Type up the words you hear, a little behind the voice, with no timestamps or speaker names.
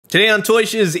Today on Toy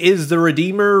Shiz, is the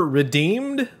Redeemer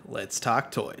redeemed? Let's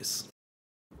talk toys.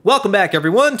 Welcome back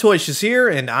everyone, Toy Shiz here,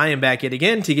 and I am back yet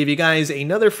again to give you guys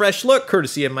another fresh look,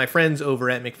 courtesy of my friends over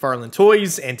at McFarlane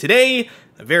Toys, and today,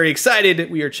 I'm very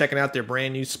excited, we are checking out their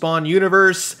brand new Spawn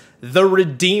universe, the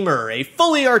Redeemer, a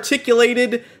fully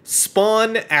articulated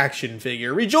Spawn action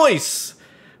figure. Rejoice!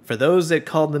 For those that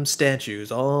called them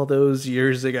statues all those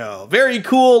years ago. Very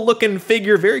cool looking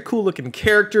figure, very cool looking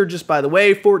character, just by the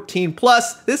way, 14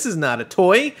 plus. This is not a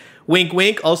toy. Wink,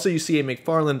 wink. Also, you see a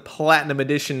McFarlane Platinum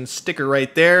Edition sticker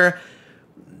right there.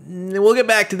 We'll get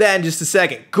back to that in just a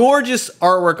second. Gorgeous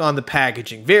artwork on the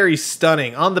packaging, very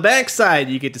stunning. On the back side,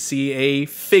 you get to see a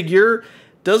figure.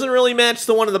 Doesn't really match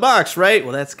the one in the box, right?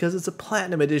 Well, that's because it's a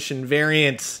Platinum Edition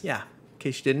variant. Yeah, in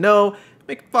case you didn't know,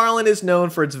 McFarlane is known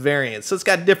for its variants, so it's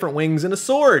got different wings and a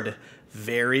sword.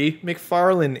 Very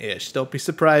McFarlane-ish. Don't be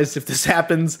surprised if this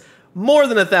happens more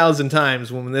than 1,000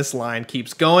 times when this line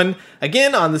keeps going.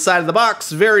 Again, on the side of the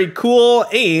box, very cool,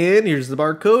 and here's the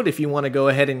barcode if you want to go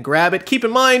ahead and grab it. Keep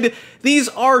in mind, these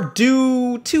are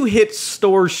due to hit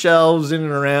store shelves in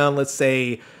and around, let's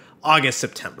say, August,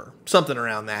 September, something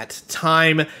around that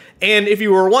time. And if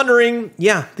you were wondering,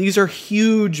 yeah, these are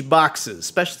huge boxes,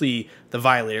 especially the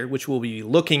Violator, which we'll be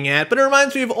looking at, but it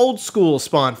reminds me of old school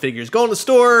Spawn figures. Go in the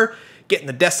store, getting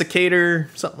the desiccator,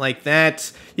 something like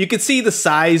that. You can see the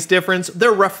size difference.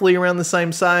 They're roughly around the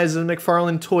same size as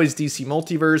McFarlane Toys DC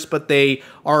Multiverse, but they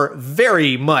are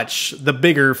very much the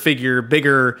bigger figure,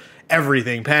 bigger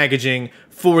everything packaging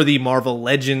for the Marvel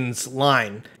Legends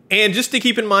line. And just to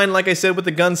keep in mind, like I said with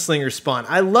the Gunslinger Spawn,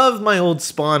 I love my old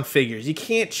Spawn figures. You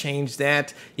can't change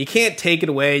that. You can't take it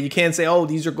away. You can't say, oh,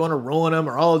 these are going to ruin them,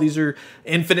 or oh, these are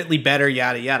infinitely better,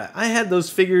 yada, yada. I had those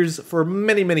figures for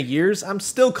many, many years. I'm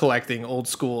still collecting old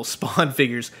school Spawn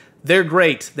figures. They're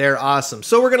great. They're awesome.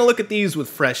 So we're going to look at these with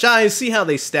fresh eyes, see how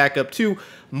they stack up to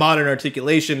modern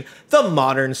articulation, the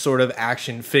modern sort of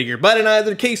action figure. But in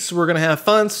either case, we're going to have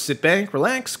fun. So sit back,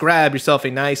 relax, grab yourself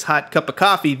a nice hot cup of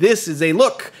coffee. This is a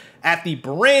look at the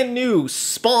brand new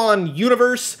Spawn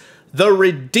universe, the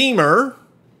Redeemer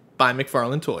by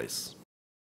McFarlane Toys.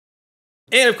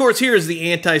 And of course, here's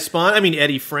the anti-Spawn,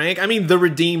 Eddie Frank, the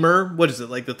Redeemer. What is it,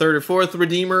 like the third or fourth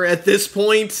Redeemer at this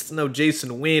point? No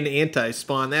Jason Wynn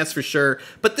anti-Spawn, that's for sure.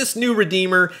 But this new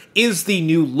Redeemer is the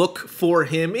new look for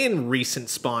him in recent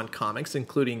Spawn comics,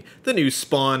 including the new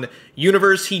Spawn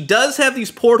universe. He does have these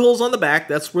portholes on the back.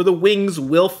 That's where the wings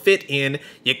will fit in.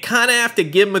 You kind of have to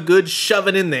give him a good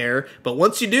shoving in there. But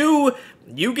once you do,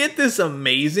 you get this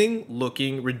amazing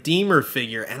looking Redeemer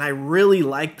figure, and I really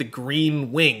like the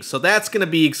green wings. So that's going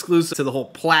to be exclusive to the whole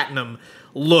platinum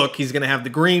look. He's going to have the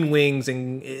green wings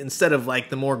instead of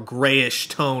like the more grayish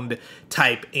toned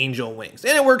type angel wings.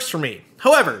 And it works for me.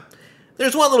 However,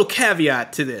 there's one little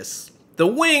caveat to this. The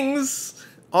wings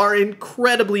are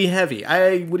incredibly heavy.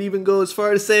 I would even go as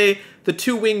far to say the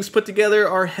two wings put together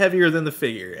are heavier than the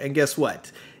figure. And guess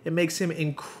what? It makes him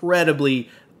incredibly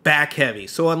back heavy.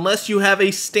 So unless you have a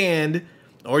stand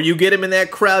or you get him in that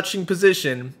crouching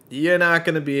position, you're not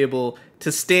going to be able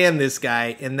to stand this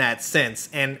guy in that sense.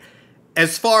 And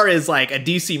as far as like a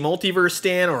DC Multiverse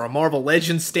stand or a Marvel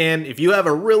Legends stand, if you have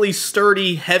a really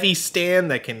sturdy, heavy stand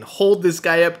that can hold this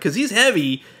guy up, because he's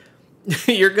heavy,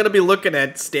 you're going to be looking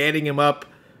at standing him up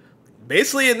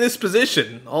basically in this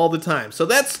position all the time. So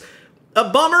that's a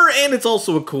bummer, and it's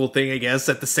also a cool thing, I guess,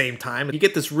 at the same time. You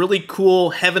get this really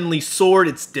cool heavenly sword.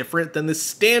 It's different than the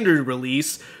standard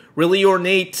release. Really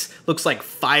ornate. Looks like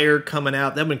fire coming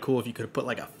out. That would have been cool if you could have put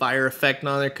like a fire effect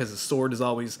on there, because the sword is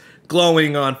always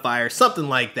glowing on fire. Something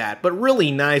like that. But really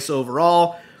nice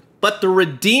overall. But the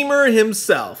Redeemer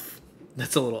himself,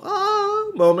 that's a little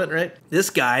moment, right? This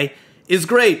guy is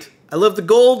great. I love the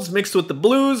golds mixed with the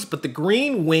blues, but the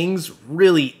green wings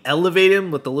really elevate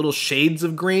him with the little shades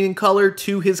of green in color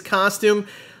to his costume.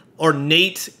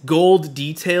 Ornate gold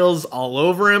details all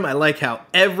over him. I like how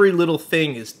every little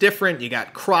thing is different. You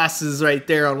got crosses right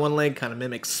there on one leg, kind of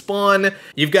mimics Spawn.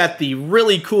 You've got the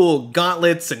really cool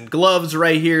gauntlets and gloves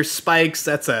right here, spikes.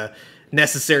 That's a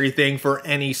necessary thing for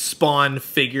any Spawn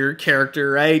figure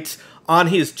character, right? On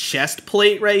his chest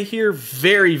plate right here,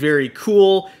 very, very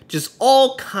cool. Just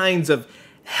all kinds of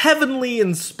heavenly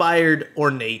inspired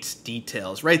ornate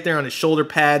details. Right there on his shoulder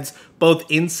pads, both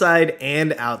inside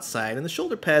and outside. And the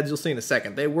shoulder pads, you'll see in a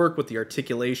second, they work with the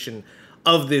articulation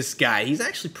of this guy. He's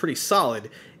actually pretty solid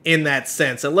in that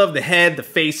sense. I love the head, the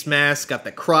face mask, got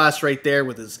the cross right there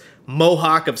with his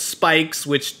mohawk of spikes,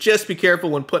 which just be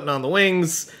careful when putting on the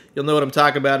wings. You'll know what I'm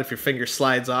talking about if your finger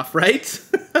slides off, right?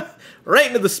 Right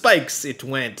into the spikes it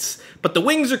went. But the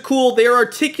wings are cool. They are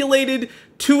articulated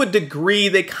to a degree.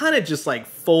 They kind of just like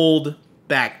fold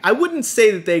back. I wouldn't say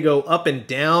that they go up and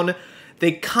down.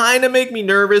 They kind of make me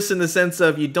nervous in the sense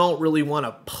of you don't really want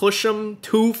to push them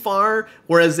too far,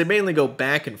 whereas they mainly go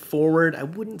back and forward. I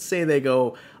wouldn't say they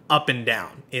go up and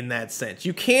down in that sense.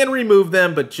 You can remove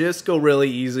them, but just go really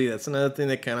easy. That's another thing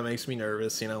that kind of makes me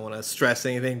nervous. You know, I don't want to stress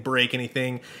anything, break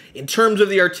anything. In terms of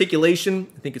the articulation,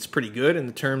 I think it's pretty good. In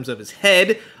the terms of his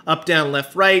head, up, down,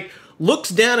 left, right, looks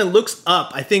down and looks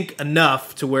up, I think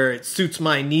enough to where it suits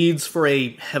my needs for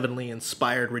a heavenly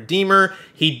inspired Redeemer.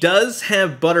 He does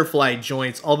have butterfly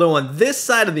joints, although on this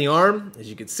side of the arm, as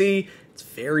you can see, it's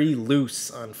very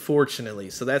loose, unfortunately,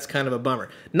 so that's kind of a bummer.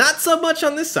 Not so much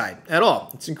on this side at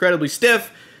all. It's incredibly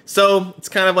stiff, so it's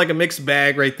kind of like a mixed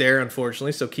bag right there,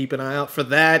 unfortunately, so keep an eye out for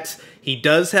that. He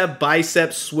does have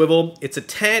bicep swivel. It's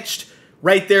attached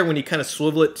right there when you kind of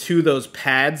swivel it to those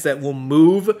pads that will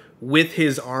move with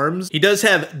his arms. He does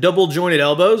have double jointed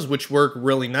elbows, which work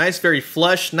really nice, very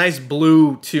flush, nice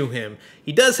blue to him.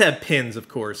 He does have pins, of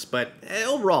course, but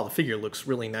overall the figure looks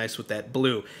really nice with that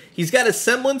blue. He's got a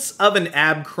semblance of an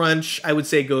ab crunch. I would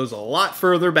say goes a lot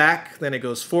further back than it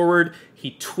goes forward.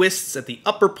 He twists at the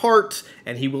upper part,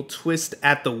 and he will twist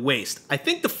at the waist. I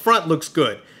think the front looks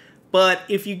good. But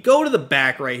if you go to the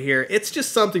back right here, it's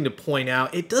just something to point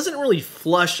out. It doesn't really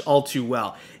flush all too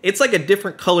well. It's like a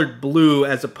different colored blue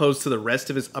as opposed to the rest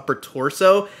of his upper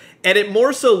torso. And it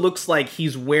more so looks like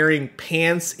he's wearing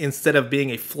pants instead of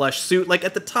being a flush suit. Like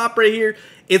at the top right here,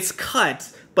 it's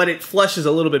cut, but it flushes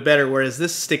a little bit better, whereas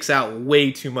this sticks out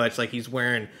way too much like he's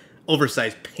wearing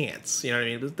oversized pants. You know what I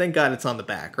mean? But thank God it's on the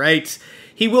back, right?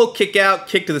 He will kick out,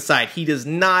 kick to the side. He does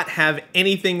not have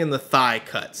anything in the thigh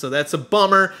cut, so that's a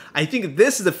bummer. I think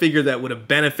this is a figure that would have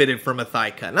benefited from a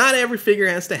thigh cut. Not every figure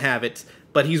has to have it,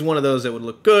 but he's one of those that would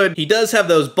look good. He does have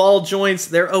those ball joints.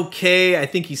 They're okay. I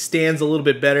think he stands a little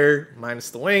bit better,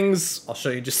 minus the wings. I'll show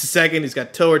you in just a second. He's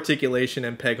got toe articulation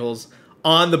and peg holes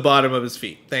on the bottom of his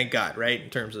feet. Thank God, right?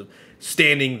 In terms of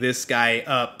standing this guy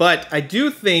up. But I do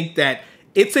think that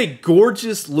it's a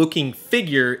gorgeous looking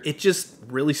figure. It just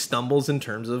really stumbles in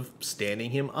terms of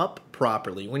standing him up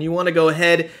properly. When you want to go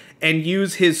ahead and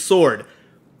use his sword,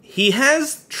 he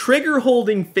has trigger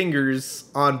holding fingers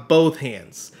on both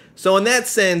hands. So in that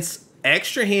sense,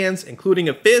 extra hands, including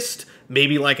a fist,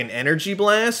 maybe like an energy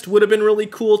blast would have been really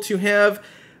cool to have.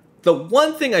 The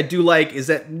one thing I do like is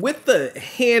that with the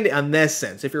hand on this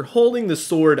sense, if you're holding the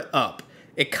sword up,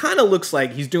 it kind of looks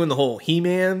like he's doing the whole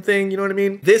He-Man thing, you know what I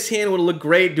mean? This hand would look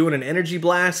great doing an energy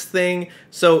blast thing.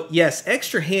 So yes,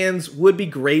 extra hands would be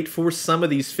great for some of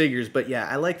these figures, but yeah,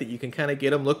 I like that you can kind of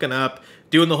get him looking up,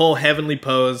 doing the whole heavenly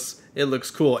pose. It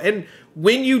looks cool. And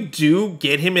when you do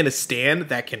get him in a stand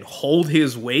that can hold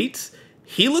his weight,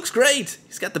 he looks great.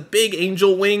 He's got the big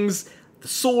angel wings, the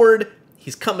sword,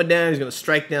 he's coming down, he's gonna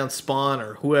strike down Spawn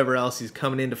or whoever else he's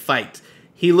coming in to fight.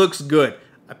 He looks good.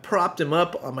 I propped him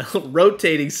up on my little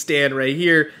rotating stand right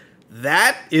here.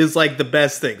 That is like the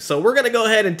best thing. So we're going to go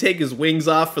ahead and take his wings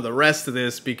off for the rest of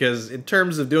this because in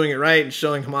terms of doing it right and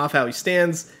showing him off how he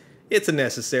stands, it's a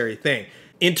necessary thing.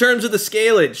 In terms of the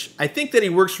scalage, I think that he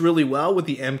works really well with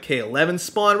the MK11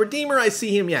 Spawn. Redeemer, I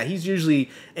see him, yeah, he's usually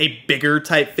a bigger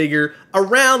type figure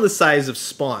around the size of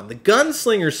Spawn. The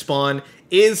Gunslinger Spawn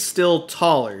is still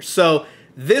taller. So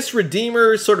this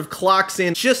Redeemer sort of clocks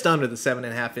in just under the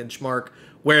 7.5 inch mark,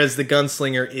 whereas the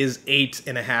Gunslinger is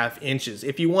 8.5 inches.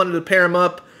 If you wanted to pair him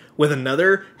up with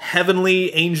another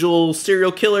heavenly angel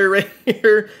serial killer right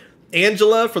here,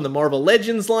 Angela from the Marvel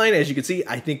Legends line, as you can see,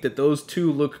 I think that those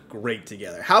two look great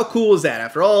together. How cool is that?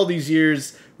 After all these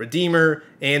years, Redeemer,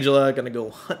 Angela, gonna go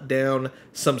hunt down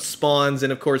some spawns.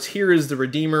 And of course, here is the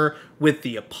Redeemer with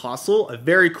the Apostle, a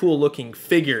very cool looking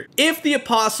figure. If the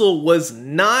Apostle was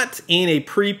not in a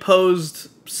pre-posed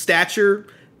stature,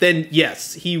 then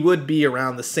yes, he would be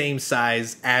around the same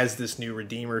size as this new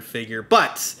Redeemer figure,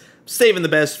 but saving the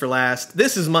best for last.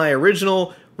 This is my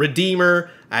original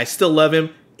Redeemer. I still love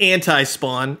him.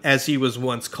 Anti-Spawn, as he was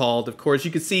once called. Of course,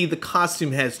 you can see the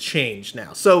costume has changed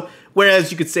now. So,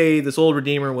 whereas you could say this old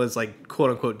Redeemer was like,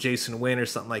 quote-unquote, Jason Wynn or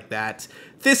something like that,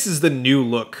 this is the new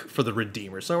look for the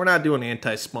Redeemer. So we're not doing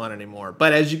Anti-Spawn anymore.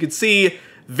 But as you can see,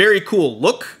 very cool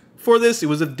look for this. It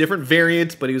was a different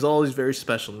variant, but he was always very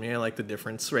special to me. I like the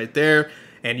difference right there.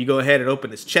 And you go ahead and open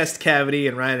his chest cavity,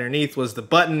 and right underneath was the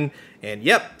button. And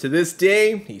yep, to this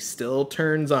day, he still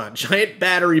turns on. Giant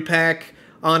battery pack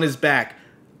on his back.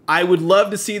 I would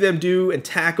love to see them do and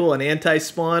tackle an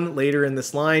Anti-Spawn later in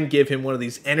this line, give him one of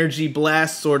these energy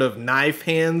blast sort of knife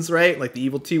hands, right? Like the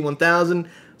Evil T-1000,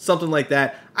 something like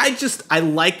that. I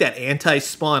like that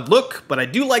Anti-Spawn look, but I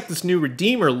do like this new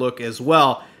Redeemer look as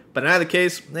well. But in either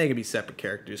case, they can be separate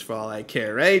characters for all I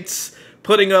care, right?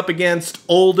 putting up against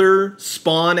older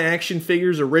Spawn action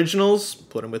figures originals.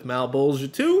 Put him with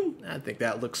Malbolgia too. I think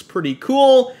that looks pretty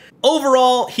cool.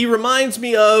 Overall, he reminds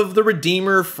me of the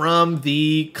Redeemer from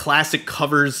the classic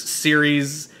covers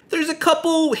series. There's a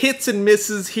couple hits and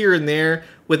misses here and there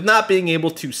with not being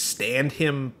able to stand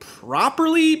him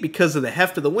properly because of the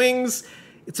heft of the wings.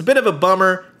 It's a bit of a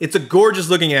bummer. It's a gorgeous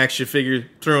looking action figure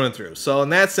through and through. So in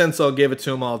that sense, I'll give it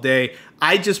to him all day.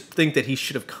 I just think that he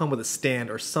should have come with a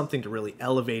stand or something to really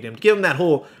elevate him, give him that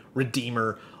whole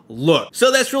Redeemer look.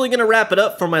 So that's really going to wrap it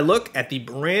up for my look at the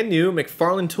brand new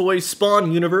McFarlane Toys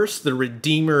Spawn Universe, the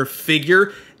Redeemer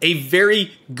figure. A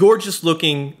very gorgeous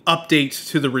looking update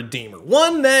to the Redeemer.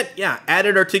 One that, yeah,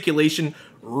 added articulation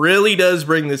really does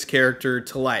bring this character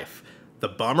to life. The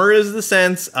bummer is the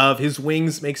sense of his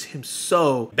wings makes him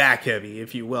so back heavy,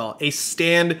 if you will. A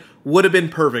stand would have been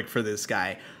perfect for this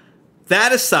guy.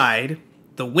 That aside,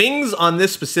 the wings on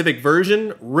this specific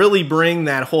version really bring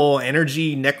that whole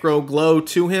energy necro glow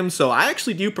to him, so I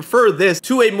actually do prefer this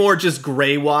to a more just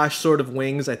gray wash sort of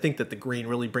wings. I think that the green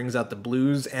really brings out the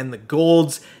blues and the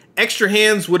golds. Extra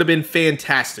hands would have been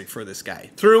fantastic for this guy,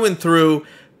 through and through,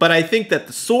 but I think that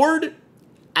the sword,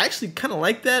 I actually kind of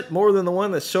like that more than the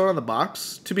one that's shown on the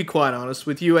box, to be quite honest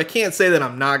with you. I can't say that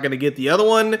I'm not going to get the other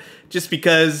one, just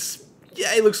because,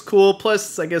 yeah, it looks cool.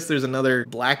 Plus, I guess there's another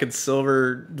black and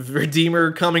silver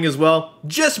Redeemer coming as well.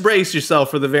 Just brace yourself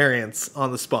for the variants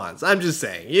on the spawns. I'm just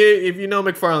saying, if you know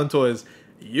McFarlane Toys,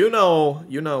 you know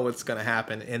what's going to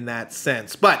happen in that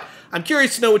sense. But I'm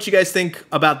curious to know what you guys think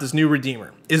about this new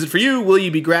Redeemer. Is it for you? Will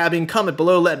you be grabbing? Comment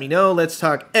below, let me know. Let's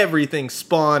talk everything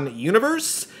Spawn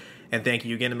Universe. And thank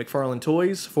you again to McFarlane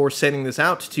Toys for sending this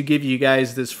out to give you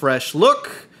guys this fresh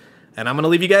look. And I'm going to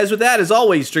leave you guys with that. As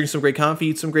always, drink some great coffee,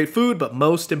 eat some great food, but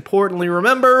most importantly,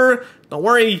 remember, don't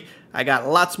worry, I got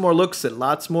lots more looks at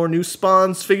lots more new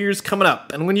Spawns figures coming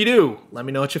up. And when you do, let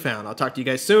me know what you found. I'll talk to you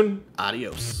guys soon.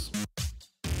 Adios.